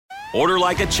Order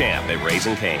like a champ at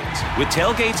Raising Cane's. With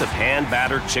tailgates of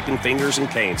hand-battered chicken fingers and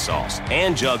cane sauce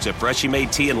and jugs of freshly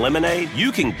made tea and lemonade, you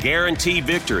can guarantee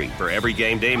victory for every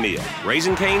game day meal.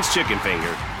 Raising Cane's Chicken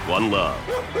Finger, one love.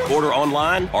 Order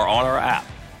online or on our app.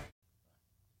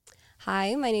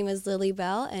 Hi, my name is Lilly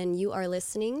Bell, and you are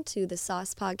listening to the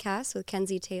Sauce Podcast with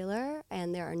Kenzie Taylor,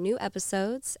 and there are new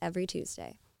episodes every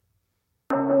Tuesday.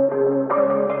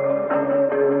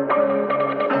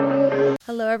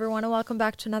 Hello, everyone, and welcome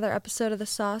back to another episode of The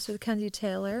Sauce with Kenzie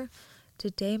Taylor.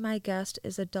 Today, my guest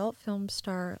is adult film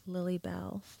star Lilly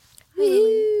Bell.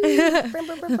 Woo!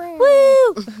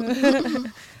 Woo!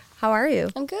 How are you?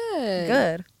 I'm good.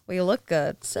 Good. Well, you look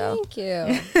good, so. Thank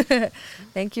you.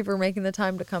 Thank you for making the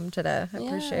time to come today. I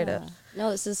appreciate it.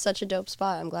 No, this is such a dope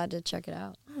spot. I'm glad to check it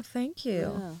out. Oh, thank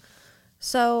you. Yeah.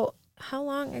 So, how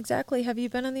long exactly have you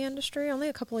been in the industry? Only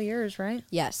a couple of years, right?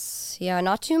 Yes. Yeah,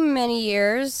 not too many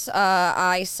years.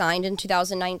 I signed in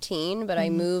 2019, but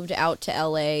I moved out to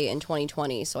LA in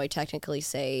 2020. So I technically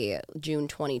say June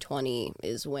 2020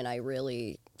 is when I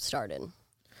really started.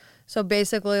 So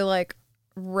basically, like,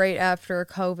 right after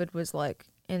COVID was, like,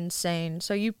 insane.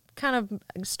 So you kind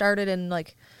of started in,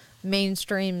 like,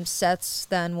 mainstream sets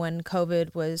then when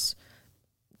COVID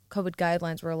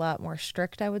guidelines were a lot more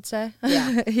strict, I would say.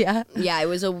 Yeah. Yeah. Yeah, it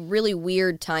was a really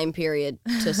weird time period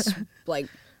to like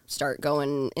start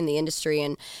going in the industry.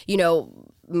 And, you know,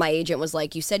 my agent was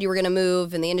like, you said you were going to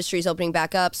move and the industry's opening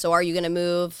back up. So are you going to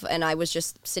move? And I was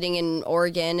just sitting in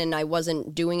Oregon and I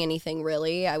wasn't doing anything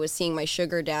really. I was seeing my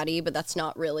sugar daddy, but that's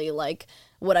not really like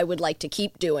what I would like to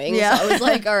keep doing. Yeah. So I was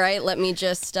like, all right, let me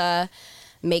just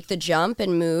make the jump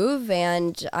and move,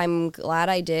 and I'm glad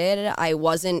I did. I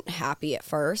wasn't happy at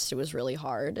first. It was really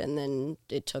hard, and then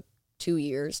it took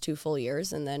 2 full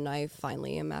years, and then I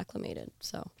finally am acclimated.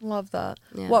 So Love that.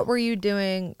 Yeah. What were you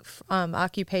doing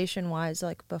occupation-wise,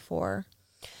 like, before?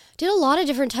 Did a lot of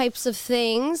different types of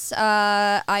things.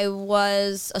 I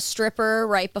was a stripper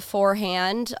right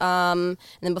beforehand, and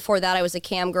then before that I was a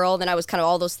cam girl, then I was kind of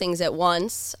all those things at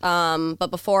once. But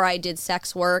before I did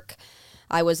sex work,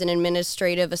 I was an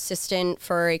administrative assistant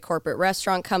for a corporate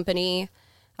restaurant company.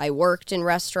 I worked in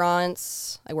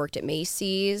restaurants. I worked at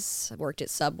Macy's. I worked at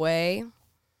Subway.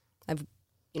 I've,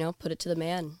 put it to the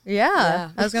man.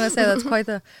 Yeah. I was going to say that's quite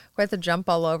the jump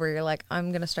all over. You're like,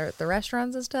 I'm going to start the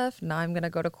restaurants and stuff. Now I'm going to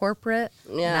go to corporate.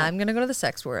 Yeah. Now I'm going to go to the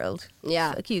sex world.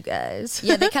 Yeah. Fuck you guys.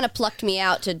 Yeah, they kind of plucked me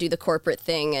out to do the corporate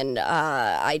thing, and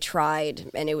I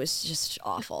tried, and it was just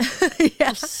awful.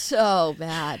 Yeah. So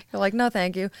bad. You're like, no,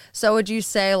 thank you. So would you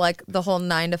say, like, the whole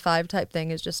 9 to 5 type thing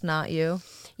is just not you?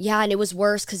 Yeah, and it was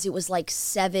worse because it was like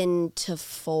 7 to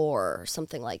 4 or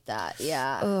something like that.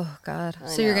 Yeah. Oh, God. I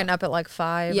So you're know. getting up at like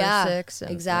 5 Yeah, or 6? And,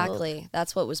 exactly.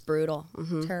 That's what was brutal.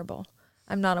 Mm-hmm. Terrible.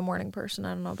 I'm not a morning person.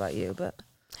 I don't know about you, but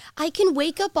I can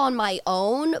wake up on my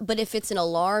own, but if it's an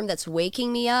alarm that's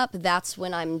waking me up, that's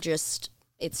when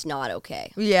it's not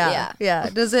okay. yeah.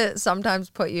 Does it sometimes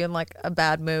put you in like a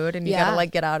bad mood and you gotta like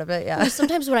get out of it? Yeah.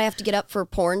 Sometimes when I have to get up for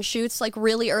porn shoots like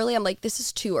really early, I'm like, this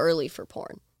is too early for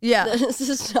porn. Yeah. This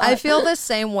is not. I feel the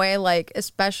same way, like,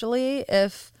 especially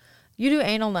if you do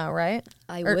anal now, right?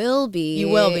 I will be. You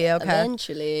will be, okay.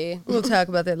 Eventually. We'll talk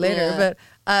about that later. Yeah.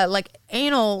 But like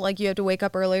anal, like you have to wake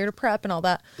up earlier to prep and all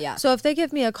that. Yeah. So if they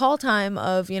give me a call time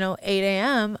of, 8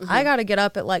 a.m., I got to get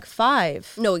up at like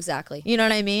 5. No, exactly. You know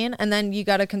what I mean? And then you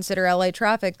got to consider LA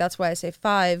traffic. That's why I say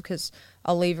 5, because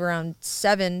I'll leave around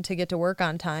 7 to get to work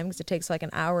on time because it takes like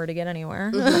an hour to get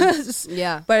anywhere.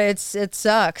 Yeah. But it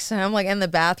sucks. And I'm like in the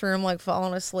bathroom, like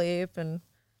falling asleep and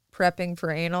prepping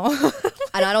for anal.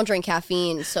 And I don't drink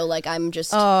caffeine, so like I'm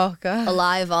just Oh, God.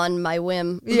 alive on my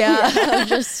whim. Yeah. I'm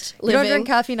just You living. don't drink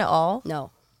caffeine at all?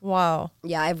 No. Wow.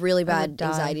 Yeah, I have really would bad die.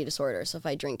 anxiety disorder, so if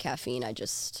I drink caffeine,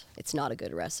 it's not a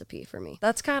good recipe for me.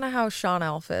 That's kind of how Sean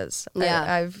Elf is.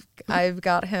 Yeah. I've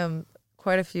got him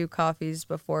quite a few coffees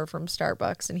before from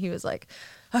Starbucks, and he was like,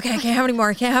 okay, I can't have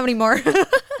any more.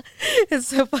 It's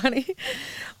so funny.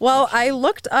 Well, I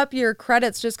looked up your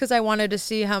credits just because I wanted to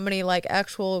see how many like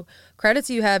actual credits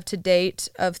you have to date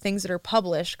of things that are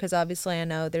published, because obviously I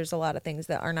know there's a lot of things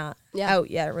that are not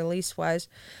out yet release wise.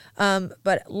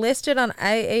 But listed on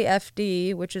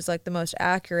IAFD, which is like the most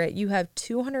accurate, you have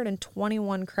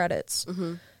 221 credits.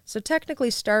 Mm-hmm. So technically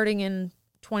starting in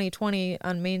 2020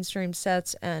 on mainstream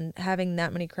sets and having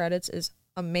that many credits is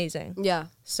amazing. Yeah.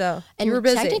 So And you were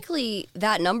busy. technically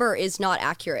that number is not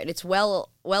accurate. It's well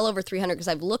over 300 because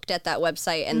I've looked at that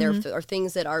website and there are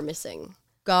things that are missing.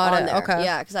 Got on it. there. Okay.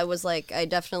 Yeah, because I was like, I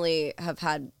definitely have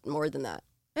had more than that.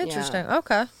 Interesting.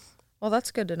 Okay. Well,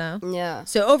 that's good to know. Yeah.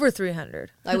 So over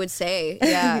 300. I would say,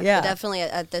 yeah. Yeah. Definitely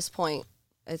at this point,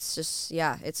 it's just,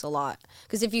 it's a lot.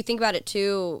 Because if you think about it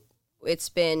too, it's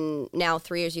been now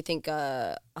 3 years. You think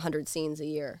 100 scenes a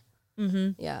year.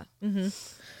 Mm-hmm. Yeah. Mm-hmm.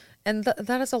 And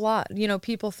that is a lot. You know,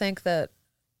 people think that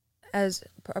as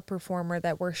a performer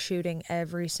that we're shooting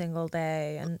every single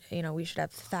day and, you know, we should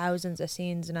have thousands of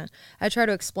scenes. And I try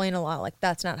to explain a lot, like,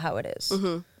 that's not how it is.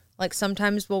 Mm-hmm. Like,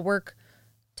 sometimes we'll work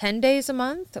 10 days a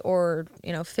month or,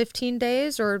 you know, 15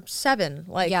 days or 7.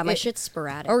 Like, yeah, my shit's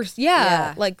sporadic. Or,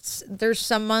 yeah, like, there's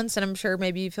some months, and I'm sure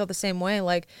maybe you feel the same way.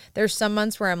 Like, there's some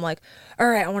months where I'm like, all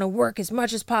right, I want to work as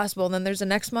much as possible. And then there's the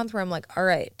next month where I'm like, all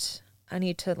right, I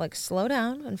need to, like, slow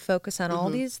down and focus on all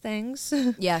these things.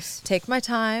 Yes. Take my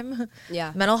time.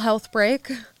 Yeah. Mental health break.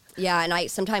 Yeah, and I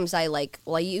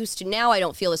used to, now I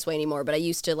don't feel this way anymore, but I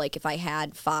used to, like, if I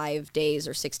had 5 days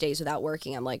or 6 days without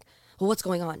working, I'm like, well, what's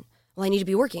going on? Well, I need to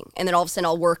be working. And then all of a sudden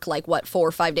I'll work, like, 4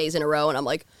 or 5 days in a row, and I'm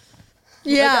like,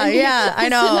 yeah, I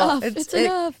know. It's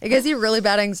enough. It gives you really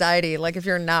bad anxiety. Like, if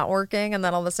you're not working and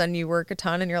then all of a sudden you work a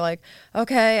ton and you're like,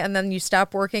 okay, and then you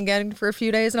stop working again for a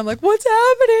few days and I'm like, what's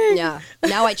happening? Yeah.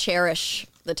 Now I cherish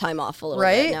the time off a little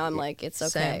right? bit. Now I'm like, it's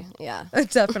okay. Same. Yeah.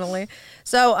 Definitely.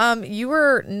 So you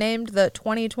were named the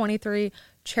 2023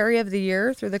 Cherry of the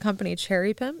Year through the company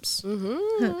Cherry Pimps.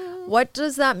 Mm-hmm. What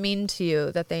does that mean to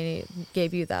you that they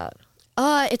gave you that?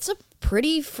 It's a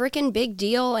pretty freaking big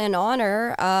deal and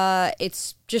honor.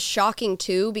 It's just shocking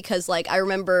too, because, like, I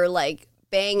remember, like,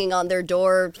 banging on their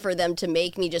door for them to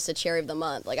make me just a cherry of the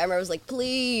month. Like, I remember I was like,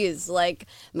 please, like,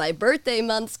 my birthday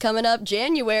month's coming up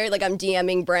January. Like, I'm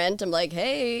DMing Brent. I'm like,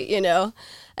 hey, you know.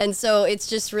 And so it's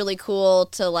just really cool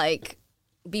to, like,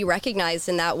 be recognized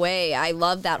in that way. I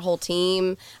loved that whole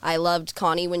team. I loved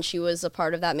Connie when she was a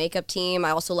part of that makeup team.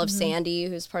 I also love Sandy,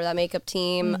 who's part of that makeup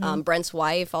team. Brent's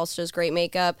wife also does great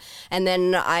makeup. And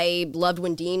then I loved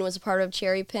when Dean was a part of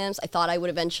Cherry Pimps. I thought I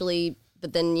would eventually,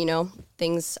 but then, you know,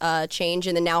 things change.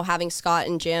 And then now having Scott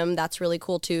and Jim, that's really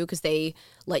cool too, because they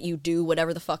let you do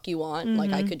whatever the fuck you want.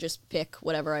 Like, I could just pick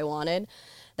whatever I wanted.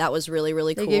 That was really,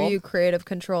 really cool. They give you creative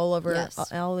control over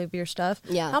Yes. all of your stuff.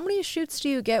 Yeah. How many shoots do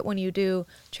you get when you do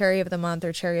Cherry of the Month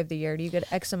or Cherry of the Year? Do you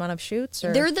get X amount of shoots?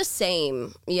 Or? They're the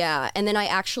same, yeah. And then I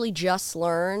actually just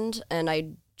learned, and I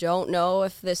don't know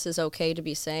if this is okay to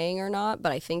be saying or not,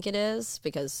 but I think it is,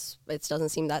 because it doesn't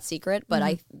seem that secret,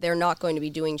 but they're not going to be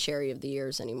doing Cherry of the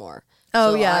Years anymore.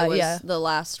 Oh, so yeah, I was yeah. the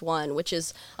last one, which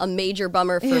is a major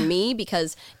bummer for me,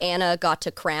 because Anna got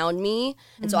to crown me.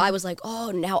 And so I was like,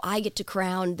 oh, now I get to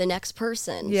crown the next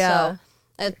person. Yeah.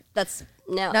 So that's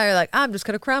now. Now you're like, I'm just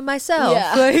going to crown myself.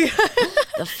 Yeah. Like,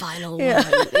 The final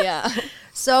one. Yeah.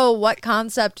 so what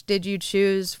concept did you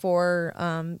choose for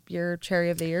your Cherry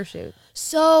of the Year shoot?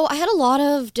 So I had a lot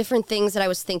of different things that I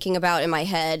was thinking about in my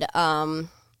head.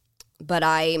 But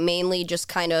I mainly just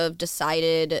kind of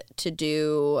decided to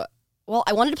do, well,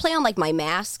 I wanted to play on, like, my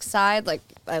mask side. Like,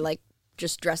 I like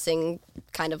just dressing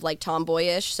kind of like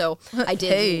tomboyish. So I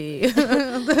did. Hey.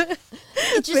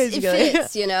 It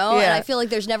fits, you know? Yeah. And I feel like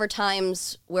there's never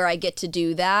times where I get to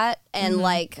do that. And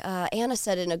like Anna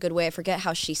said it in a good way. I forget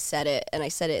how she said it. And I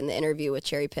said it in the interview with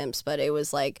Cherry Pimps, but it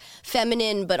was like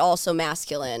feminine, but also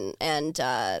masculine. And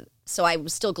so I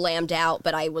was still glammed out,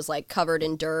 but I was like covered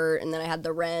in dirt. And then I had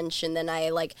the wrench, and then I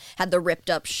like had the ripped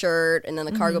up shirt, and then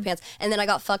the cargo pants. And then I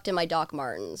got fucked in my Doc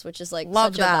Martens, which is like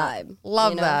Love such that. a vibe.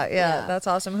 Love you know? that. Yeah, that's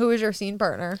awesome. Who was your scene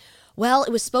partner? Well,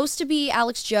 it was supposed to be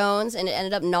Alex Jones, and it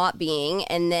ended up not being.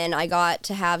 And then I got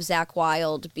to have Zach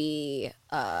Wilde be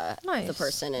the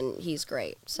person, and he's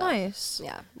great. So, Nice.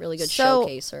 Yeah, really good So,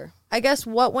 showcaser. I guess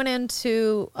what went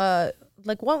into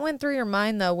what went through your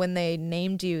mind though when they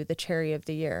named you the Cherry of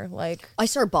the Year? Like, I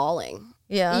started bawling.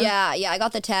 yeah, Yeah. I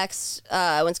got the text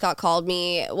when Scott called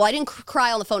me. Well, I didn't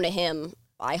cry on the phone to him.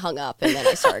 I hung up, and then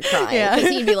I started crying. Yeah.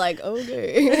 Because he'd be like,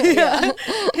 okay. Yeah.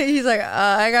 He's like,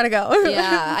 I gotta go.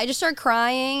 Yeah, I just started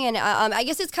crying, and I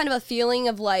guess it's kind of a feeling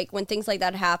of like when things like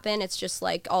that happen, it's just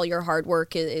like all your hard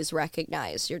work is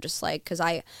recognized. You're just like, because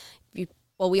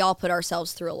we all put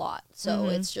ourselves through a lot, so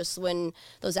it's just when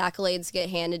those accolades get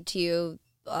handed to you,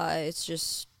 it's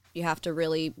just you have to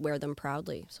really wear them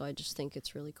proudly. So I just think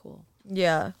it's really cool.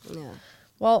 Yeah. Yeah.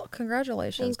 Well,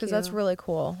 congratulations, because that's you. really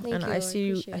cool. Thank and you, I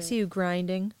I see you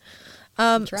grinding.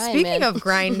 trying, Speaking man. of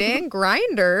grinding,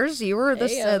 Grinders, you were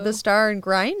the star in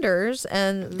Grinders,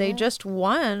 and they just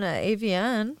won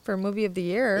AVN for Movie of the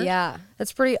Year. Yeah.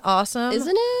 That's pretty awesome.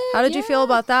 Isn't it? How did you feel Yeah.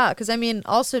 about that? Because, I mean,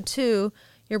 also, too,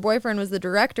 your boyfriend was the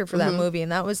director for that movie,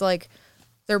 and that was like,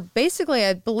 they're basically,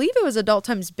 I believe it was Adult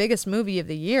Time's biggest movie of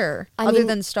the year, other mean,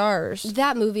 than Stars.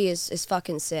 That movie is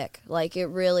fucking sick. Like, it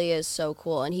really is so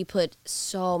cool. And he put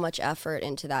so much effort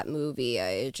into that movie.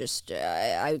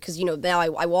 Because, you know, now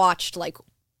I watched, like,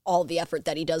 all the effort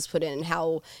that he does put in,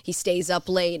 how he stays up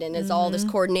late, and it's all this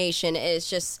coordination. It's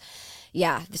just,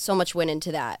 yeah, so much went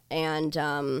into that.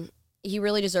 And he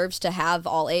really deserves to have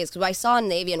all A's. Because I saw on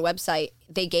the AVN website,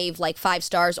 they gave like 5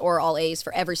 stars or all A's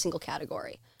for every single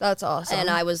category. That's awesome. And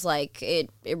I was like, it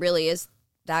really is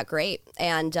that great.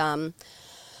 And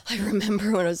I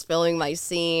remember when I was filming my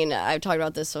scene, I've talked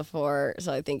about this before,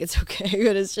 so I think it's okay,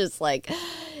 but it's just like,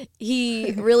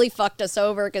 he really fucked us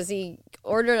over because he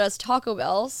ordered us Taco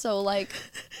Bell. So like,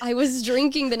 I was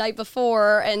drinking the night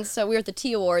before, and so we were at the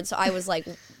Tea Awards, so I was like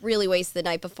really wasted the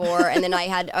night before, and then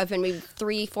I've been maybe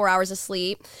 3-4 hours of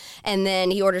sleep, and then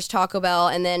he orders Taco Bell,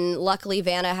 and then luckily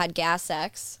Vanna had Gas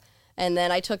X. And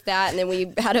then I took that, and then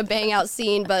we had a bang out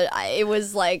scene, but it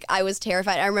was like, I was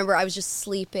terrified. I remember I was just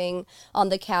sleeping on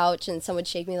the couch, and someone would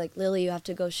shake me like, Lily, you have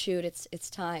to go shoot. It's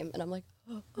time. And I'm like,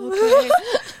 oh, okay.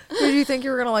 Did you think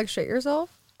you were going to like shit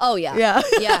yourself? Oh, yeah. Yeah.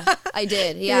 Yeah, I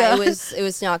did. Yeah, it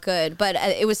was not good. But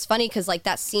it was funny because, like,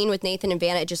 that scene with Nathan and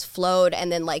Vanna, it just flowed.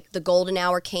 And then, like, the golden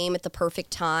hour came at the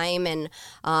perfect time. And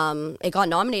it got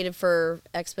nominated for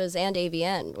XBiz and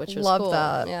AVN, which was Love cool.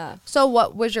 that. Yeah. So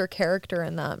what was your character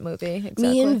in that movie exactly?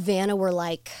 Me and Vanna were,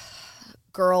 like,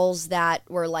 girls that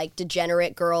were, like,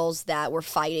 degenerate girls that were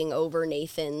fighting over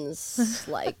Nathan's,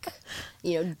 like,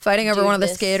 you know, fighting over one of the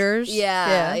dudeness. skaters.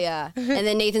 Yeah. And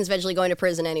then Nathan's eventually going to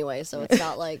prison anyway, so it's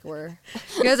not like we're...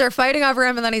 You guys are fighting over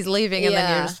him, and then he's leaving, and then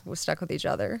Yeah. you're just stuck with each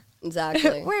other.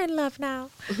 Exactly. We're in love now.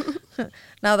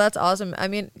 No, that's awesome. I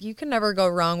mean, you can never go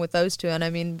wrong with those two. And I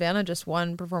mean, Vanna just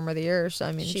won Performer of the Year, so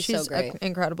I mean, She's she's so great.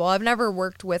 incredible. I've never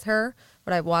worked with her,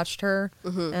 but I've watched her,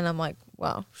 and I'm like,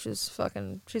 wow, she's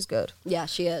good. Yeah,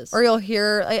 she is. Or you'll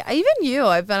hear, even you,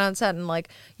 I've been on set, and like,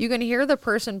 you can hear the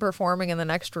person performing in the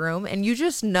next room, and you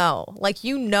just know, like,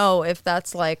 you know if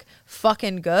that's like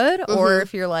fucking good, or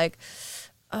if you're like,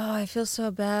 oh, I feel so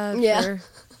bad for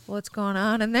what's going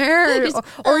on in there,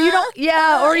 or you don't,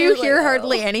 or you hear like,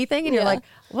 hardly anything, and you're like,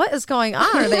 what is going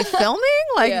on? Are they filming?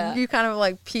 Like, you kind of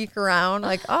like peek around,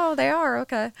 like, oh, they are,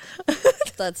 okay.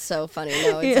 That's so funny.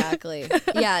 No, exactly.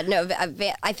 Yeah, no,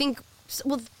 I think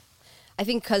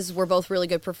because we're both really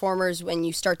good performers, when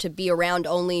you start to be around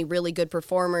only really good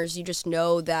performers, you just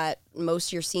know that most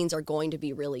of your scenes are going to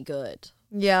be really good.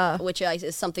 Yeah. Which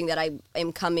is something that I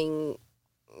am coming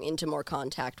into more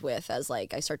contact with as,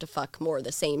 like, I start to fuck more of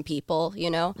the same people, you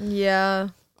know? Yeah.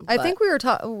 I think we were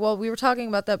talking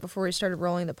about that before we started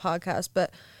rolling the podcast,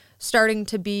 but starting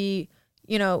to be,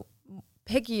 you know,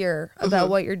 pickier about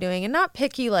what you're doing, and not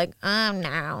picky like,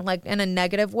 now, like in a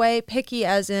negative way, picky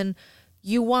as in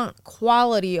you want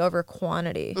quality over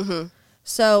quantity.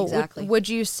 So Exactly. would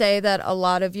you say that a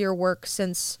lot of your work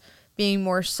since being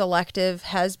more selective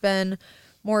has been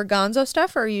more gonzo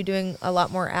stuff, or are you doing a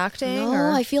lot more acting? No,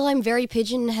 I feel I'm very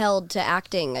pigeonholed to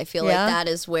acting. I feel like that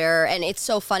is where, and it's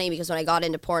so funny because when I got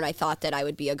into porn, I thought that I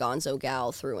would be a gonzo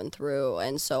gal through and through,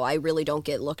 and so I really don't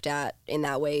get looked at in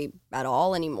that way at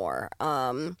all anymore.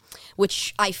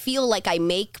 Which I feel like I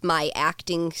make my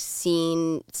acting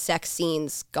sex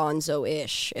scenes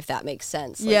gonzo-ish, if that makes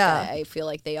sense. Like, I feel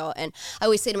like they all, and I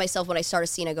always say to myself when I start a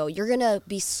scene, I go, you're gonna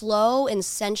be slow and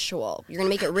sensual. You're gonna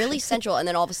make it really sensual, and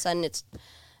then all of a sudden it's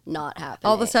not happening.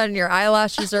 All of a sudden your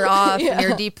eyelashes are off and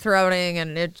you're deep throating,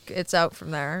 and it's out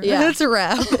from there. Yeah. It's a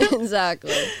wrap.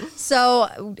 Exactly.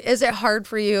 So is it hard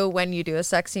for you when you do a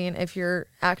sex scene, if you're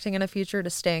acting in a feature, to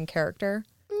stay in character?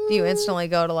 Do you instantly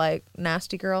go to like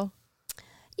nasty girl?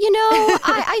 You know,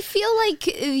 I feel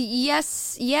like,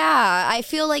 yes, yeah. I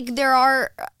feel like there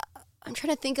are, I'm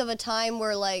trying to think of a time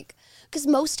where, like, because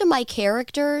most of my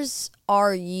characters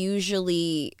are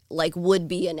usually, like, would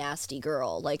be a nasty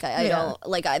girl. Like, I don't,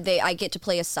 like, I get to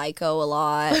play a psycho a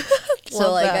lot.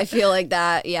 So, like, I feel like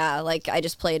that, like, I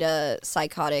just played a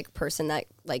psychotic person that,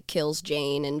 like, kills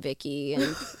Jane and Vicky in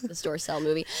the Dorcel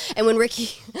movie. And when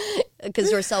Ricky,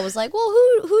 because Dorcel was like, well,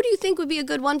 who do you think would be a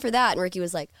good one for that? And Ricky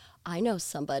was like, I know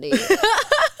somebody.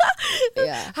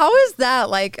 Yeah. How is that?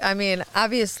 Like, I mean,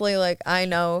 obviously, like, I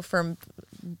know from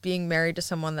being married to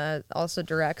someone that also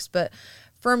directs, but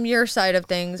from your side of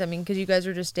things, I mean, because you guys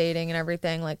are just dating and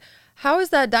everything, like, how is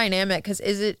that dynamic? Because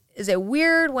is it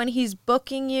weird when he's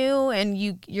booking you and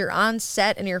you're on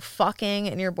set and you're fucking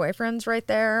and your boyfriend's right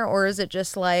there, or is it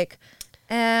just like,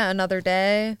 another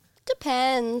day?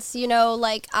 Depends, you know.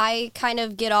 Like, I kind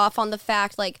of get off on the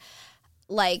fact, like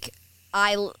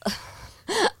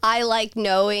I like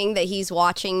knowing that he's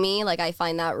watching me. Like, I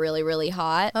find that really, really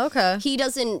hot. Okay. He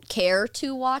doesn't care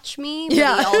to watch me, but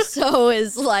Yeah. he also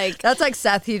is like... That's like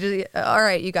Seth. He just, all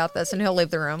right, you got this, and he'll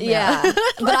leave the room. Yeah.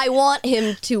 But I want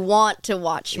him to want to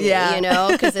watch me, you know?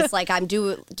 Because it's like I'm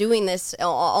doing this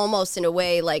almost in a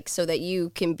way, like, so that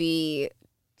you can be,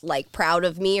 like, proud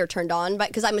of me or turned on by...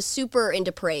 Because I'm super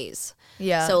into praise.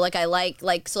 Yeah. So like I like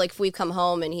so like if we come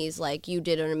home and he's like, you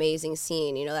did an amazing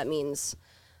scene, you know, that means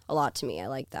a lot to me. I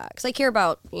like that because I care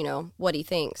about, you know, what he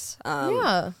thinks.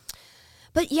 Yeah.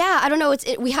 But yeah, I don't know.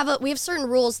 We have certain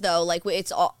rules though. Like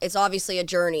it's obviously a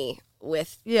journey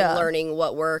with learning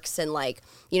what works, and like,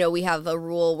 you know, we have a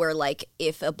rule where like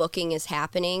if a booking is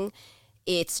happening,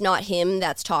 it's not him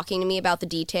that's talking to me about the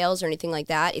details or anything like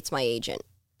that. It's my agent.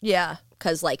 Yeah.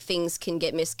 Because like things can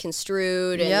get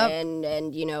misconstrued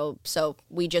and you know, so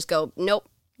we just go, nope.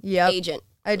 Yep. Agent.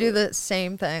 I do the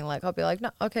same thing. Like, I'll be like,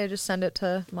 no, okay, just send it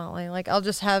to Molly. Like, I'll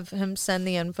just have him send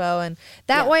the info. And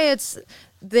that way it's,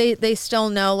 they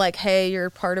still know, like, hey, you're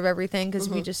part of everything.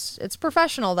 Because it's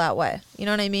professional that way. You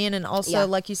know what I mean? And also,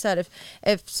 like you said,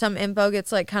 if some info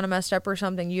gets, like, kind of messed up or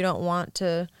something, you don't want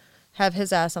to have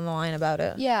his ass on the line about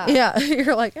it. Yeah. Yeah.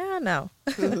 You're like, no.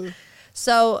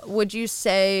 So, would you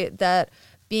say that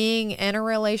being in a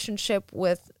relationship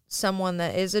with someone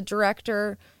that is a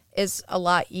director is a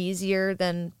lot easier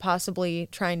than possibly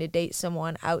trying to date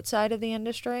someone outside of the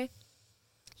industry?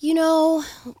 You know,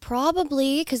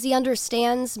 probably because he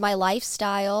understands my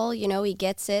lifestyle. You know, he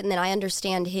gets it, and then I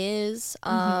understand his.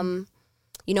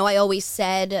 You know, I always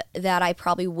said that I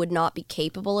probably would not be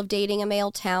capable of dating a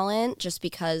male talent just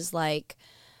because, like,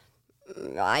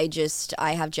 I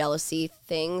have jealousy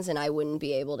things and I wouldn't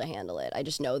be able to handle it. I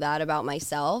just know that about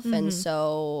myself. And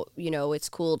so, you know, it's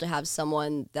cool to have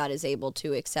someone that is able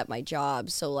to accept my job.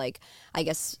 So like, I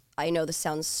guess I know this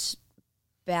sounds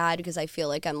bad because I feel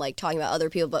like I'm like talking about other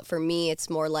people, but for me, it's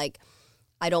more like,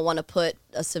 I don't want to put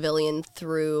a civilian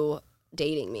through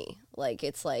dating me. Like,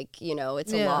 it's like, you know,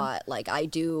 it's a lot. Like, I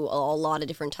do a lot of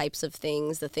different types of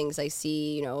things, the things I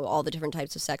see, you know, all the different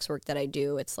types of sex work that I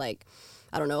do. It's like,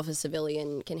 I don't know if a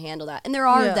civilian can handle that. And there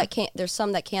are that can't, there's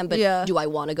some that can, but do I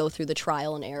want to go through the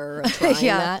trial and error of trying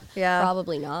that? Yeah.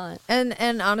 Probably not.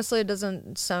 And honestly, it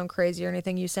doesn't sound crazy or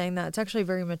anything, you saying that. It's actually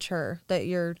very mature that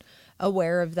you're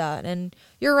aware of that. And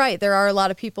you're right. There are a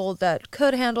lot of people that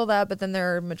could handle that, but then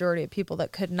there are a majority of people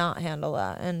that could not handle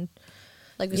that. And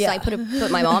like, I put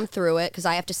my mom through it because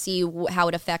I have to see how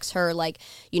it affects her. Like,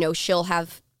 you know, she'll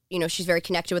have, you know, she's very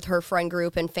connected with her friend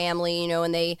group and family, you know,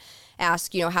 and they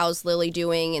ask, you know, how's Lily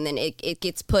doing? And then it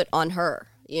gets put on her,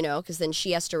 you know, because then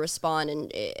she has to respond.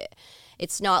 And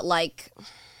it's not like,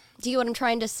 do you know what I'm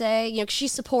trying to say? You know, 'cause she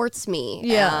supports me.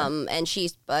 Yeah. And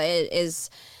she is,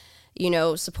 you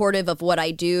know, supportive of what I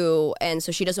do. And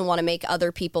so she doesn't want to make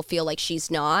other people feel like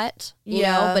she's not, you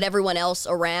know, but everyone else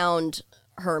around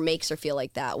her makes her feel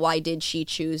like that. Why did she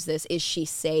choose this? Is she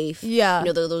safe? Yeah. You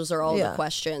know, those are all the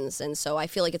questions. And so I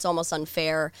feel like it's almost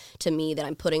unfair to me that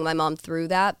I'm putting my mom through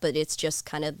that, but it's just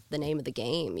kind of the name of the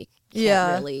game. You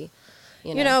can't really,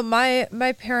 you know.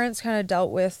 My parents kind of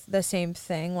dealt with the same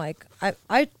thing. Like,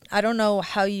 I don't know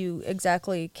how you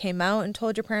exactly came out and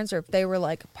told your parents or if they were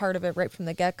like part of it right from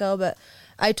the get-go, but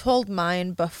I told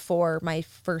mine before my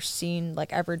first scene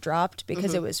like ever dropped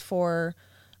because it was for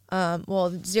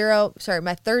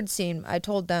my third scene, I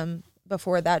told them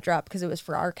before that dropped because it was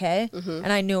for RK,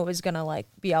 and I knew it was gonna like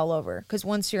be all over. Because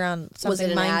once you're on something, was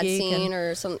it an Mind ad Geek scene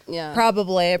or something? Yeah,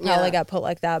 probably. It probably got put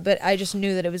like that, but I just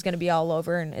knew that it was gonna be all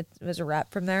over, and it was a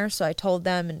wrap from there. So I told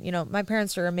them, and you know, my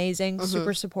parents are amazing,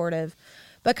 super supportive.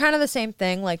 But kind of the same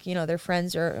thing, like, you know, their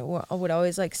friends would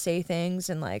always, like, say things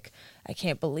and, like, I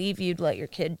can't believe you'd let your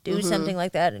kid do something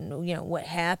like that. And, you know, what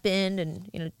happened? And,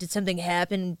 you know, did something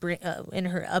happen in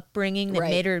her upbringing that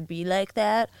made her be like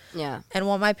that? Yeah. And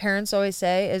what my parents always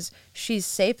say is she's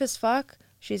safe as fuck,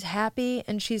 she's happy,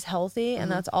 and she's healthy,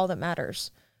 and that's all that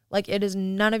matters. Like, it is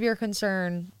none of your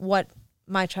concern what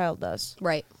my child does.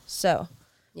 Right. So,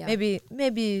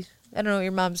 maybe I don't know what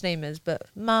your mom's name is, but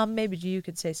Mom, maybe you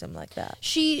could say something like that.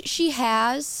 She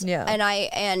has. Yeah.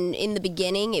 And in the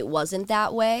beginning it wasn't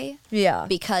that way. Yeah.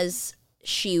 Because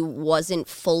she wasn't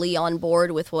fully on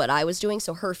board with what I was doing,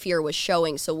 so her fear was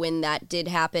showing. So when that did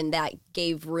happen, that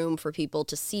gave room for people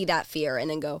to see that fear and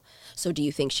then go, so do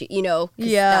you think she, you know,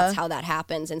 'cause that's how that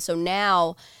happens. And so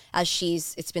now as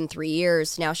it's been 3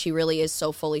 years, now she really is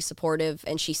so fully supportive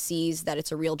and she sees that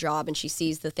it's a real job and she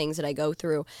sees the things that I go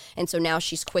through. And so now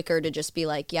she's quicker to just be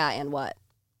like, yeah, and what?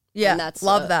 Yeah, and that's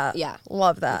love that. Yeah.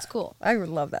 Love that. That's cool. I would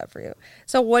love that for you.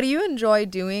 So what do you enjoy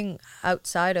doing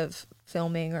outside of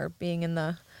filming or being in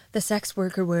the sex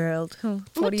worker world?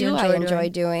 What do I enjoy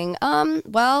doing?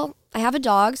 Well, I have a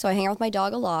dog, so I hang out with my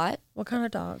dog a lot. What kind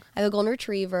of dog? I have a golden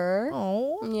retriever.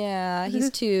 Oh. Yeah,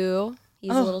 he's 2.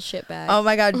 He's a little shitbag. Oh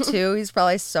my God, 2. He's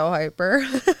probably so hyper.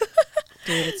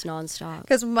 Dude, it's nonstop.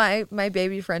 Because my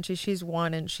baby Frenchie, she's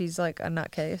 1 and she's like a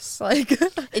nutcase. Like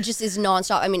it just is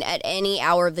nonstop. I mean, at any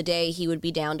hour of the day, he would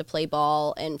be down to play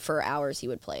ball, and for hours he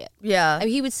would play it. Yeah. I mean,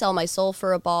 he would sell my soul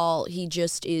for a ball. He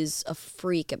just is a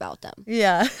freak about them.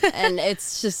 Yeah. And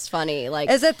it's just funny. Like,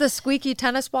 is it the squeaky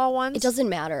tennis ball ones? it doesn't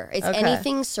matter. It's Okay.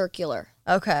 anything circular.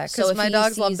 Okay, So because if my he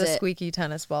dogs love sees the it- squeaky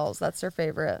tennis balls. That's their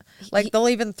favorite. Like they'll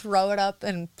even throw it up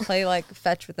and play like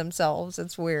fetch with themselves.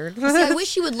 It's weird. See, I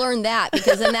wish you would learn that,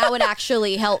 because then that would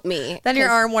actually help me. Then your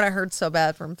 'Cause- arm wouldn't hurt so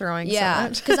bad from throwing so Yeah,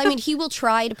 much. because I mean, he will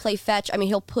try to play fetch. I mean,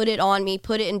 he'll put it on me,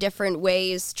 put it in different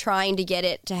ways, trying to get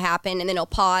it to happen, and then he'll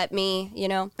paw at me, you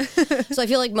know? So I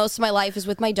feel like most of my life is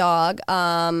with my dog.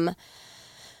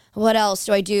 What else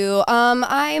do I do?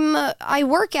 I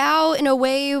work out in a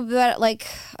way that like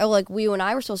we and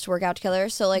I were supposed to work out together.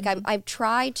 So like I've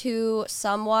tried to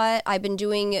somewhat. I've been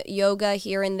doing yoga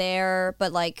here and there,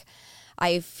 but like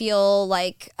I feel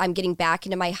like I'm getting back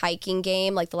into my hiking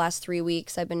game. Like the last 3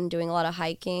 weeks, I've been doing a lot of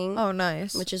hiking. Oh,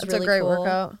 nice. Which is That's really a great cool.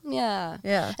 workout. Yeah.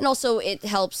 Yeah. And also it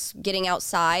helps getting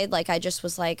outside. Like I just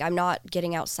was like, I'm not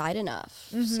getting outside enough.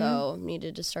 Mm-hmm. So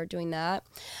needed to start doing that.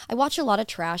 I watch a lot of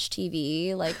trash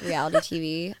TV, like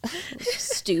reality TV.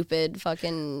 Stupid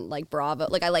fucking like Bravo.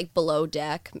 Like I like Below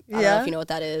Deck. I don't know Yeah. if you know what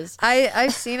that is.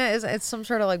 I've seen it. It's some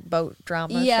sort of like boat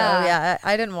drama show. Yeah. Yeah,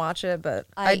 I didn't watch it, but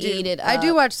I do. ate it I do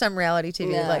up. watch some reality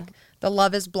TV, Yeah. like The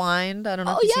Love Is Blind. I don't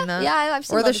know Oh, if you've yeah. seen that. Yeah, I've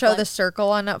seen Or Love the is show Blind. The Circle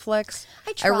on Netflix.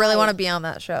 I really tried. want to be on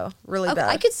that show. Really Okay, bad.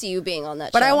 I could see you being on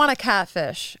that but show. I want to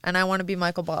catfish, and I want to be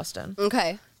Michael Boston.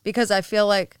 Okay. Because I feel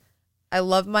like I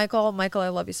love Michael. Michael, I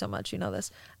love you so much. You know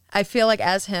this. I feel like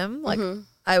as him, like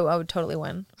I would totally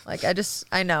win. Like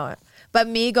I know it. But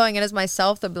me going in as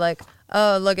myself, they'll be like,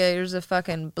 oh, look at here's a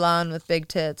fucking blonde with big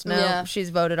tits. No, Yeah. she's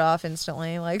voted off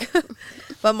instantly. Like,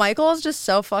 but Michael is just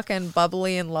so fucking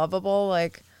bubbly and lovable.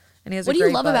 Like, and he has. What a do you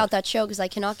great love butt. about that show? Because I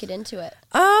cannot get into it.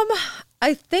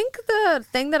 I think the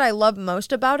thing that I love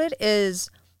most about it is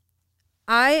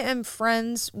I am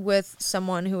friends with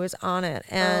someone who is on it,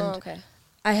 and Oh, okay.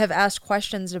 I have asked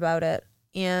questions about it,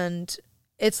 and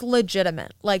it's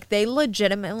legitimate. Like they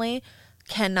legitimately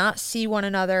cannot see one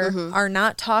another, are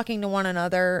not talking to one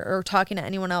another or talking to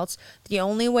anyone else. The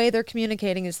only way they're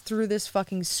communicating is through this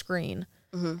fucking screen.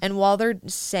 And while they're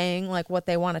saying like what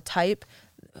they want to type,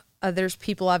 there's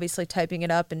people obviously typing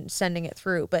it up and sending it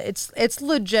through. But it's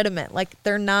legitimate. Like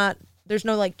they're not. There's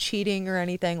no like cheating or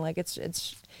anything. Like it's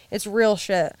real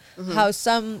shit. How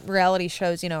some reality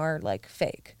shows, are like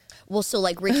fake. Well, so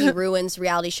like Ricky ruins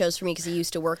reality shows for me because he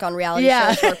used to work on reality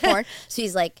Yeah. shows for porn. So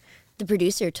he's like, the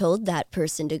producer told that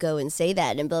person to go and say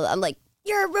that, and blah, blah. I'm like,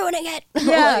 you're ruining it.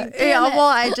 Yeah, Like, damn it. Well,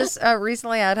 I just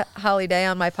recently had Holly Day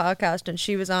on my podcast, and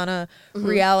she was on a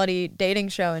reality dating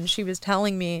show, and she was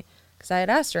telling me, because I had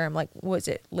asked her, I'm like, was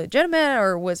it legitimate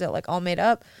or was it like all made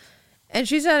up? And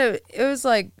she said it was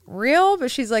like real,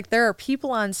 but she's like, there are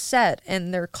people on set,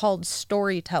 and they're called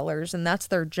storytellers, and that's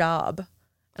their job.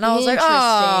 And I was like, oh,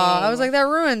 I was like, that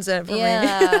ruins it for me.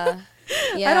 Yeah.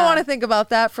 I don't want to think about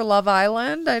that for Love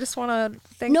Island. I just want to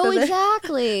think. No, that they-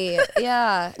 exactly.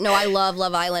 Yeah. No, I love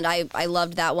Love Island. I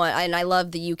loved that one, and I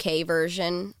love the UK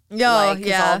version. Yeah, 'cause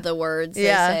yeah. all the words they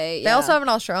Yeah. say. They Yeah. also have an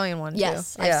Australian one, too.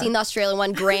 Yes, Yeah. I've seen the Australian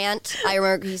one. Grant, I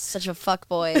remember he's such a fuck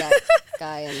boy. That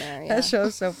guy in there. Yeah. That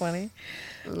show's so funny.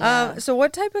 Yeah. So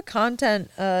what type of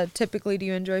content typically do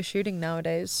you enjoy shooting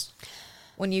nowadays?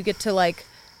 When you get to like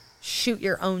shoot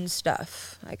your own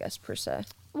stuff, I guess, per se.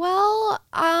 Well,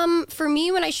 for me,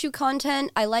 when I shoot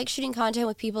content, I like shooting content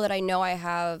with people that I know I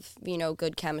have,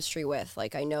 good chemistry with.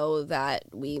 Like, I know that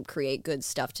we create good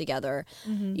stuff together.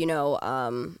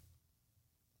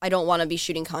 I don't want to be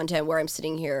shooting content where I'm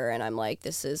sitting here and I'm like,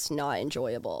 this is not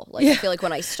enjoyable. Like, I feel like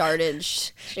when I started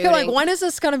shooting, You're like, when is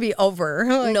this gonna be over?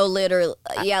 Like, no, literally,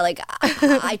 yeah. Like,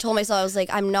 I told myself, I was like,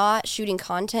 I'm not shooting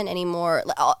content anymore,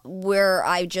 where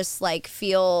I just like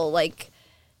feel like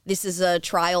this is a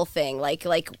trial thing. Like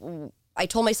I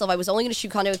told myself I was only going to shoot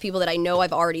content with people that I know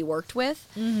I've already worked with,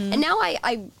 and now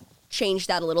I changed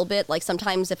that a little bit. Like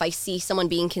sometimes if I see someone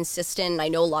being consistent, and I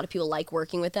know a lot of people like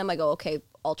working with them, I go, okay,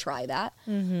 I'll try that.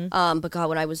 But God,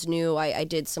 when I was new, I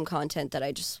did some content that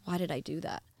why did I do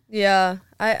that? yeah,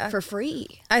 I For free.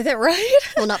 I think right.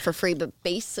 Well, not for free, but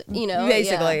basically,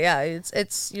 Basically, yeah.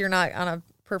 It's you're not on a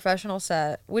professional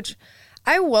set, which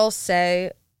I will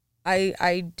say.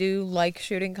 I do like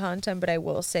shooting content, but I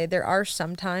will say there are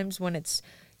some times when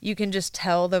you can just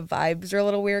tell the vibes are a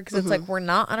little weird because it's like we're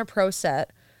not on a pro set.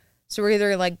 So we're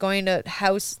either like going to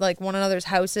like one another's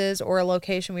houses or a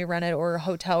location we rented or a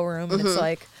hotel room. And it's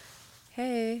like,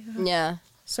 hey, Yeah.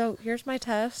 so here's my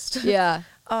test. Yeah.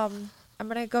 I'm I'm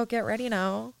gonna go get ready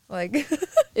now. Like,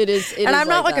 It is. and I'm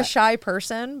not like a that. shy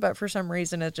person, but for some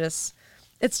reason it's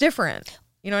different.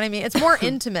 You know what I mean? It's more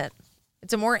intimate.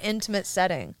 It's a more intimate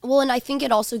setting. Well, and I think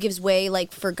it also gives way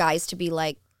like for guys to be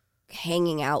like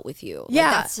hanging out with you. Yeah.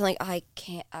 Like, that's like I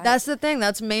can't. That's the thing.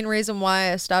 That's the main reason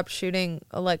why I stopped shooting.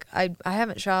 Like I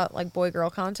haven't shot like boy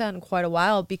girl content in quite a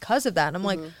while because of that. And I'm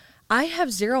like, I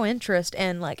have zero interest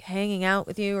in like hanging out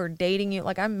with you or dating you.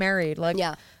 Like I'm married. Like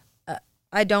Yeah.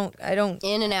 I don't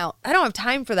In and out. I don't have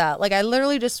time for that. Like I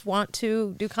literally just want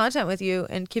to do content with you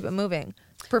and keep it moving.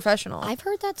 Professional. I've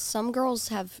heard that some girls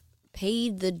have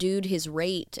paid the dude his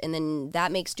rate, and then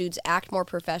that makes dudes act more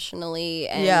professionally,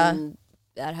 and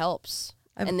that helps.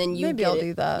 And then you maybe get I'll it,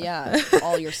 do that. Yeah,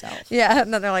 all yourself. Yeah,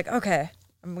 and then they're like, okay,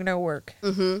 I'm gonna work,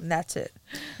 and that's it.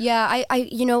 Yeah,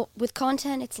 with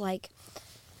content, it's like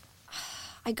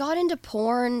I got into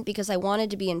porn because I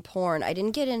wanted to be in porn. I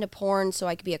didn't get into porn so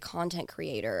I could be a content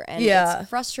creator, and it's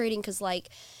frustrating because like,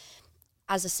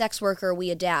 as a sex worker, we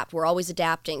adapt. We're always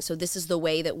adapting. So this is the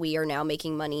way that we are now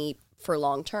making money for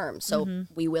long term. So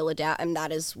we will adapt, and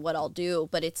that is what I'll do.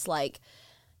 But it's like,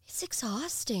 it's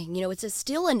exhausting. It's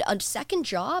still a second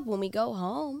job when we go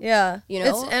home. Yeah. You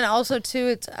know? And also, too,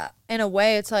 it's in a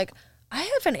way, it's like, I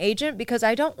have an agent because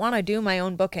I don't want to do my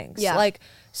own bookings. Yeah. Like,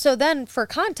 so then for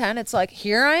content, it's like,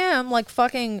 here I am, like,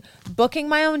 fucking booking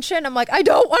my own shit. And I'm like, I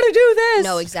don't want to do this.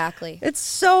 No, exactly. It's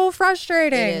so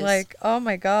frustrating. It is. Like, oh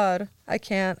my God. I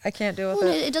can't deal with Well,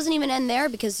 it. it doesn't even end there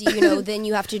because, then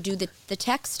you have to do the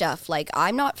tech stuff. Like,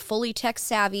 I'm not fully tech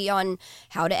savvy on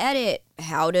how to edit,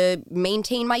 how to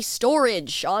maintain my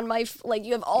storage on my, like,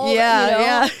 you have all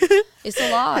that, It's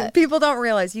a lot. People don't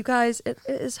realize, you guys, it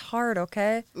is hard,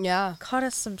 okay? Yeah. Cut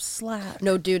us some slack.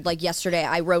 No, dude, like yesterday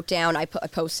I wrote down, I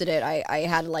posted it. I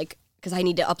had like, because I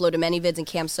need to upload to ManyVids and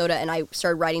Cam Soda, and I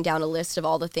started writing down a list of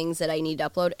all the things that I need to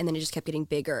upload, and then it just kept getting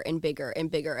bigger and bigger and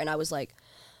bigger. And I was like,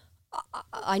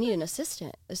 I need an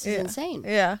assistant. This is insane.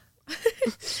 Yeah.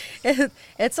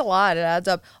 It's a lot. It adds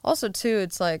up. Also, too,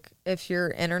 it's like if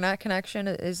your internet connection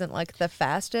isn't like the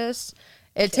fastest,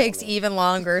 it takes even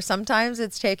longer. Sometimes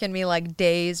it's taken me like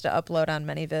days to upload on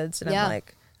ManyVids, and I'm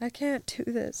like, I can't do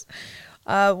this.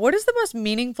 What is the most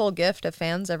meaningful gift a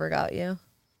fan's ever got you?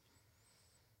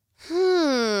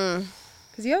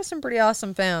 Because you have some pretty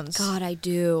awesome fans. God, I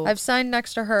do. I've signed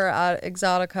next to her at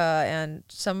Exotica,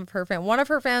 and one of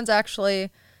her fans actually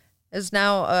is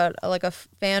now a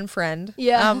fan friend.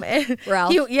 Yeah.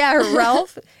 Ralph.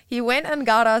 Ralph. He went and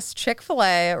got us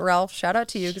Chick-fil-A. Ralph, shout out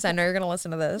to you because I know you're going to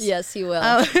listen to this. Yes, he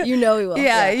will. You know he will.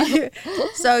 Yeah.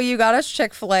 So you got us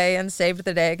Chick-fil-A and saved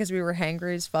the day because we were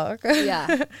hangry as fuck. Yeah.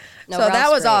 No, so that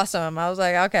Ralph's was great. awesome. I was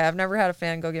like, okay, I've never had a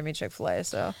fan go get me Chick-fil-A.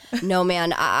 So No,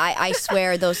 man, I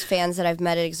swear those fans that I've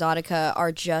met at Exotica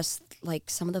are just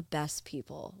like some of the best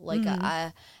people. Like,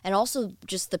 and also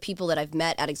just the people that I've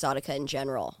met at Exotica in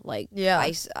general. Like,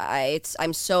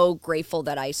 I'm so grateful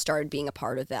that I started being a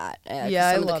part of that. I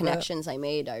some of the love connections I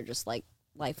made are just like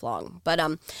lifelong. But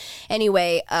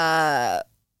anyway, my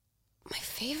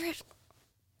favorite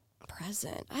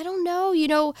present, I don't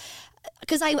know,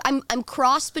 because I'm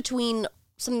crossed between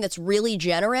something that's really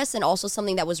generous and also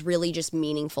something that was really just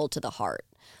meaningful to the heart.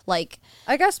 Like,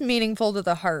 I guess meaningful to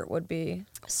the heart would be.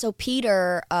 So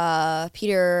Peter, I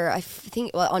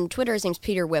think on Twitter his name's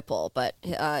Peter Whipple, but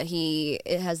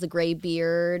it has the gray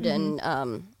beard, and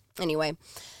anyway,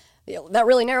 that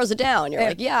really narrows it down. You're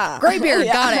like, yeah, Gray beard,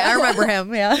 got it. I remember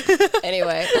him. Yeah.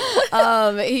 Anyway,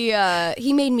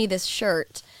 he made me this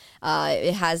shirt.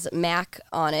 It has Mac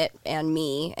on it and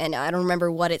me, and I don't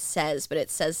remember what it says, but it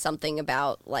says something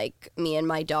about like me and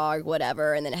my dog,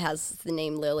 whatever, and then it has the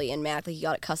name Lilly and Mac. Like, he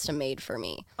got it custom made for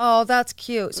me. Oh, that's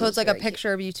cute. So it's like a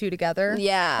picture of you two together.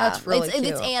 Yeah, that's really cute.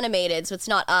 It's animated, so it's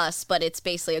not us, but it's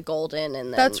basically a golden.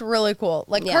 And then, that's really cool.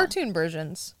 Like cartoon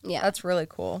versions. Yeah, that's really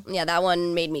cool. Yeah, that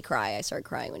one made me cry. I started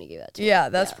crying when he gave that to me. Yeah,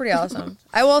 that's pretty awesome.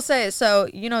 I will say, so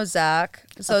Zach.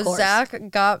 So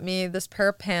Zach got me this pair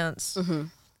of pants.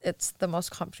 It's the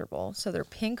most comfortable. So they're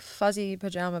pink fuzzy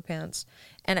pajama pants,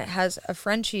 and it has a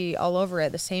Frenchie all over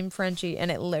it, the same Frenchie,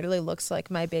 and it literally looks like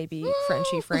my baby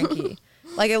Frenchie Frankie.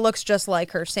 Like, it looks just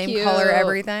like her, same color,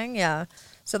 everything. Yeah.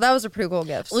 So that was a pretty cool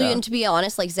gift. Well, and to be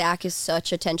honest, like, Zach is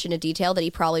such attention to detail that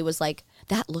he probably was like,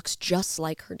 that looks just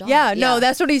like her dog. Yeah, no,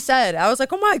 that's what he said. I was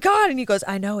like, oh my God. And he goes,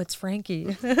 I know, it's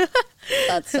Frankie.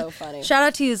 That's so funny. Shout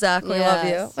out to you, Zach. We love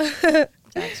you.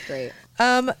 That's great.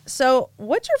 So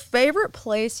what's your favorite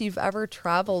place you've ever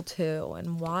traveled to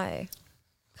and why?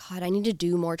 God, I need to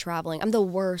do more traveling. I'm the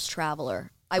worst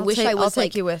traveler. I'll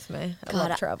take you with me. I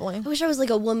love traveling. I wish I was like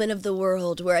a woman of the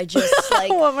world where I just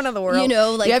like woman of the world. You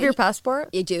know, like you have your passport?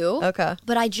 You do. Okay.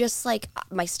 But I just like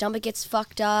my stomach gets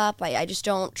fucked up. I just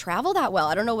don't travel that well.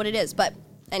 I don't know what it is. But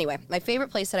anyway, my favorite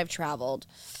place that I've traveled.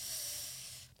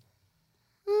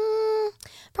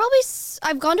 Probably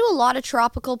I've gone to a lot of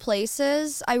tropical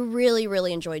places. I really,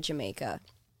 really enjoyed Jamaica.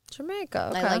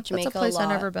 Jamaica. Okay. I like Jamaica That's a place a lot. I've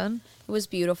never been. It was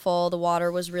beautiful. The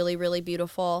water was really, really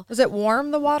beautiful. Is it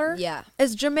warm, the water? Yeah.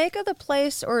 Is Jamaica the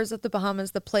place, or is it the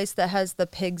Bahamas, the place that has the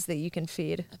pigs that you can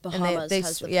feed? Bahamas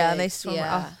has the yeah, pigs. and they swim.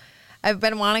 Yeah. Oh, I've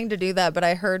been wanting to do that, but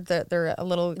I heard that they're a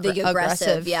little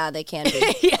aggressive. Yeah, they can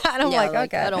be. Yeah, and I'm Yeah,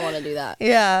 like, okay. I don't want to do that.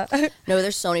 Yeah. No,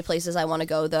 there's so many places I want to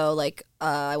go, though. Like,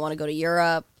 I want to go to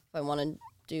Europe. I want to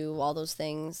do all those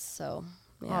things. So,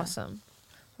 yeah. Awesome.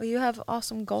 Well, you have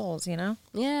awesome goals, you know?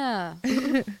 Yeah.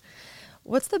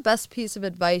 What's the best piece of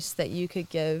advice that you could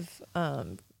give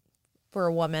for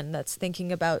a woman that's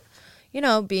thinking about, you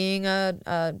know, being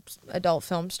a adult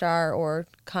film star or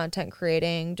content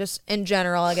creating, just in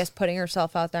general, I guess, putting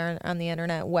herself out there on the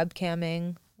internet,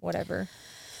 webcamming, whatever?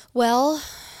 Well,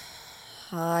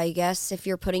 I guess if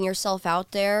you're putting yourself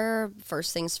out there,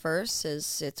 first things first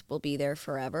is it will be there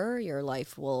forever. Your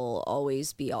life will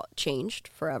always be changed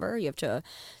forever. You have to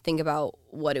think about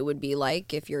what it would be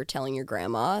like if you're telling your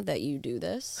grandma that you do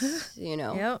this, you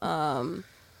know. Yep.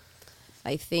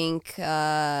 I think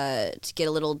to get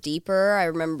a little deeper, I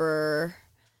remember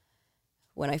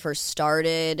when I first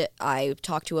started, I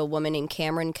talked to a woman named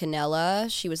Cameron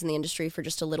Canella. She was in the industry for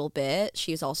just a little bit.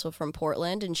 She's also from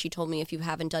Portland, and she told me if you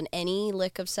haven't done any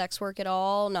lick of sex work at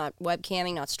all, not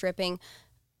webcamming, not stripping,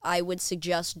 I would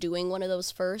suggest doing one of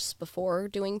those first before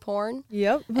doing porn.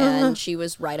 Yep. And she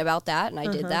was right about that, and I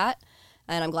did that,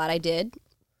 and I'm glad I did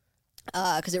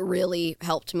because it really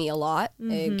helped me a lot.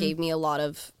 It gave me a lot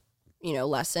of, you know,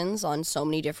 lessons on so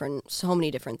many different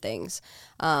things.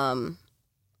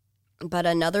 But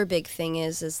another big thing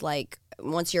is like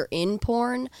once you're in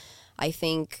porn, I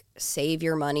think save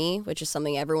your money, which is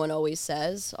something everyone always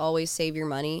says. Always save your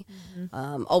money.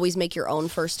 Always make your own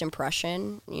first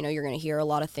impression. You know, you're going to hear a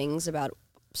lot of things about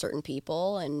certain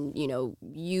people, and, you know,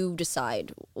 you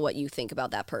decide what you think about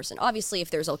that person. Obviously,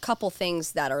 if there's a couple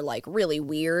things that are like really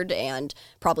weird and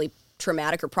probably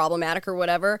traumatic or problematic or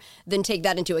whatever, then take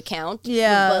that into account.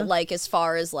 Yeah. But like as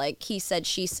far as like he said,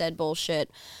 she said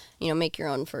bullshit, you know, make your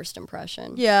own first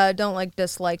impression. Yeah, don't like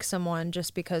dislike someone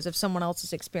just because of someone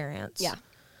else's experience. Yeah.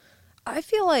 I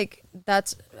feel like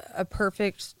that's a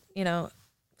perfect, you know,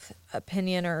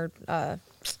 opinion or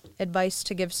advice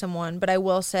to give someone. But I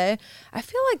will say, I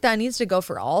feel like that needs to go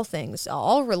for all things,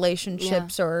 all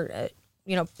relationships or,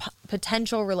 you know,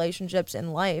 potential relationships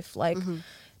in life. Like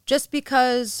just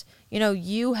because, you know,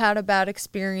 you had a bad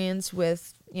experience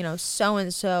with, you know,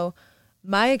 so-and-so,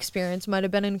 my experience might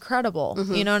have been incredible.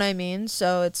 You know what I mean?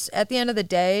 So it's at the end of the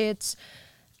day,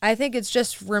 I think it's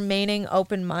just remaining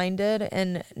open-minded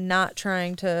and not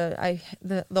trying to,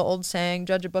 the old saying,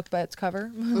 judge a book by its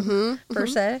cover, per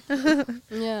se.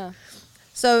 Yeah.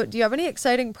 So do you have any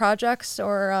exciting projects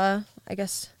or, I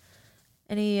guess,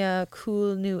 any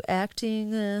cool new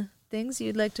acting things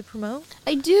you'd like to promote?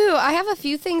 I do. I have a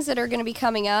few things that are going to be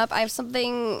coming up. I have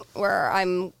something where I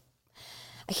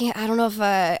don't know if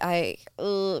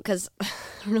because I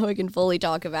don't know if I can fully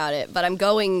talk about it, but I'm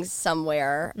going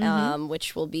somewhere,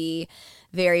 which will be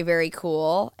very, very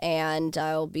cool. And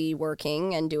I'll be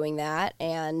working and doing that.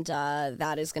 And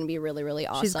that is going to be really, really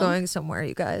awesome. She's going somewhere,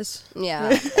 you guys.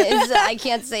 Yeah. I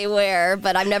can't say where,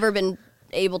 but I've never been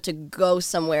able to go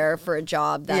somewhere for a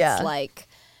job that's like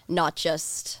not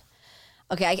just...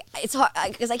 Okay, it's hard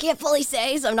because I can't fully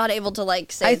say, so I'm not able to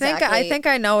like say. I think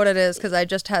I know what it is because I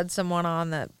just had someone on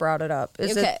that brought it up.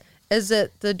 Is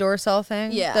it the Dorsal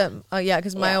thing? Yeah.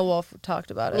 Because Maya Wolf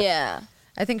talked about it. Yeah.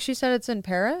 I think she said it's in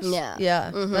Paris. Yeah.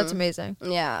 Yeah. That's amazing.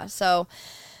 Yeah. So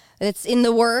it's in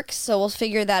the works. So we'll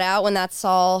figure that out when that's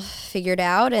all figured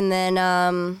out, and then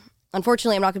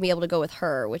unfortunately, I'm not going to be able to go with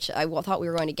her, which I thought we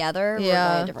were going together. Yeah. We're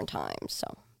going at different times.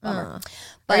 So bummer.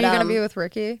 But, are you going to be with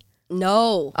Ricky?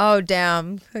 No. Oh,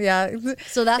 damn. Yeah.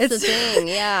 So that's the thing.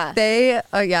 Yeah.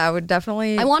 I would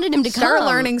definitely. I wanted him to start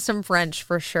learning some French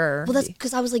for sure. Well, that's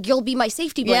because I was like, you'll be my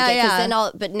safety blanket. Yeah.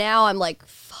 But now I'm like,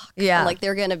 fuck. Yeah. I'm like,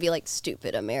 they're going to be like,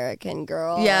 stupid American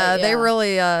girl. Yeah. They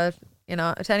really, you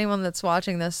know, to anyone that's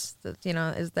watching this, that, you know,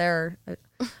 is there,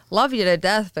 love you to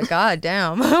death, but god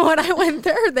damn. When I went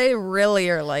there, they really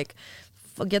are like,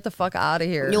 get the fuck out of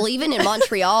here. Well, even in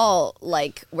Montreal,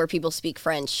 like where people speak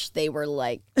French, they were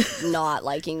like not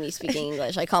liking me speaking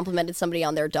English. I complimented somebody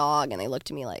on their dog, and they looked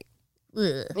at me like,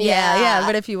 Yeah.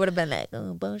 But if you would have been like,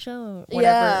 oh, bonjour, whatever.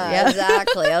 Yeah,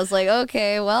 exactly. I was like,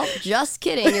 okay, well, just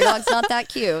kidding. Your dog's not that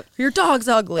cute. Your dog's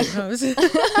ugly.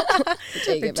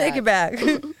 Take it back.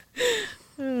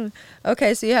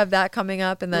 Okay, so you have that coming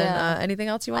up, and then anything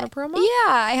else you want to promo?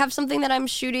 Yeah, I have something that I'm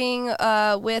shooting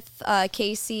with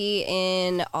Casey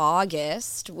in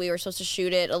August. We were supposed to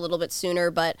shoot it a little bit sooner,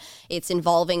 but it's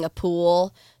involving a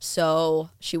pool,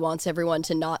 so she wants everyone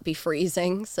to not be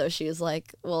freezing. So she was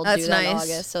like, we'll do that in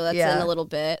August. So that's in a little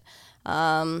bit.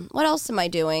 What else am I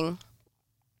doing?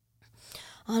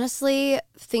 Honestly,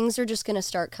 things are just going to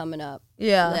start coming up.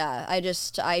 Yeah,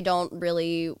 I don't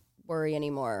really worry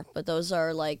anymore, but those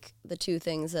are like the two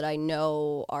things that I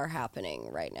know are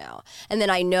happening right now. And then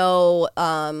I know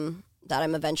that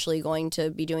I'm eventually going to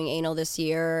be doing anal this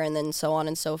year, and then so on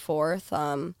and so forth.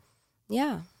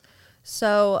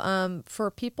 So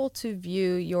for people to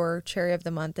view your Cherry of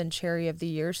the Month and Cherry of the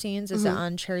Year scenes, is it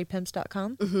on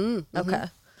cherrypimps.com? Okay.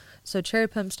 So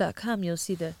cherrypimps.com, you'll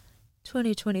see the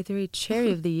 2023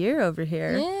 Cherry of the Year over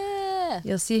here. Yeah.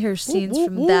 You'll see her scenes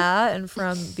from that and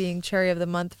from being Cherry of the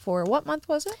Month for, what month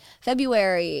was it?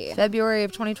 February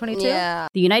of 2022? Yeah.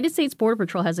 The United States Border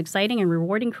Patrol has exciting and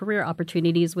rewarding career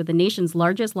opportunities with the nation's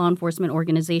largest law enforcement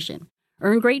organization.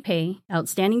 Earn great pay,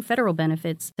 outstanding federal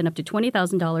benefits, and up to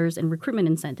 $20,000 in recruitment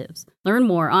incentives. Learn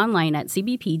more online at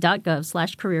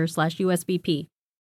cbp.gov/career/USBP.